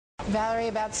Valerie,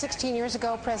 about 16 years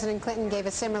ago, President Clinton gave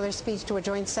a similar speech to a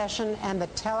joint session, and the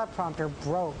teleprompter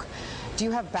broke. Do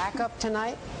you have backup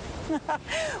tonight?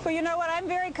 Well, you know what? I'm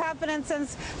very confident,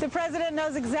 since the president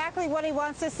knows exactly what he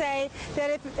wants to say,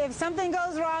 that if something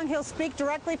goes wrong, he'll speak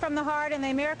directly from the heart, and the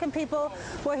American people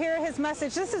will hear his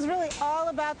message. This is really all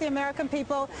about the American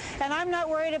people, and I'm not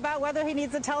worried about whether he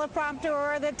needs a teleprompter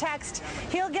or the text.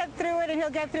 He'll get through it, and he'll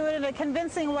get through it in a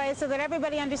convincing way so that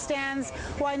everybody understands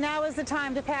why now is the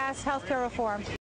time to pass health care reform.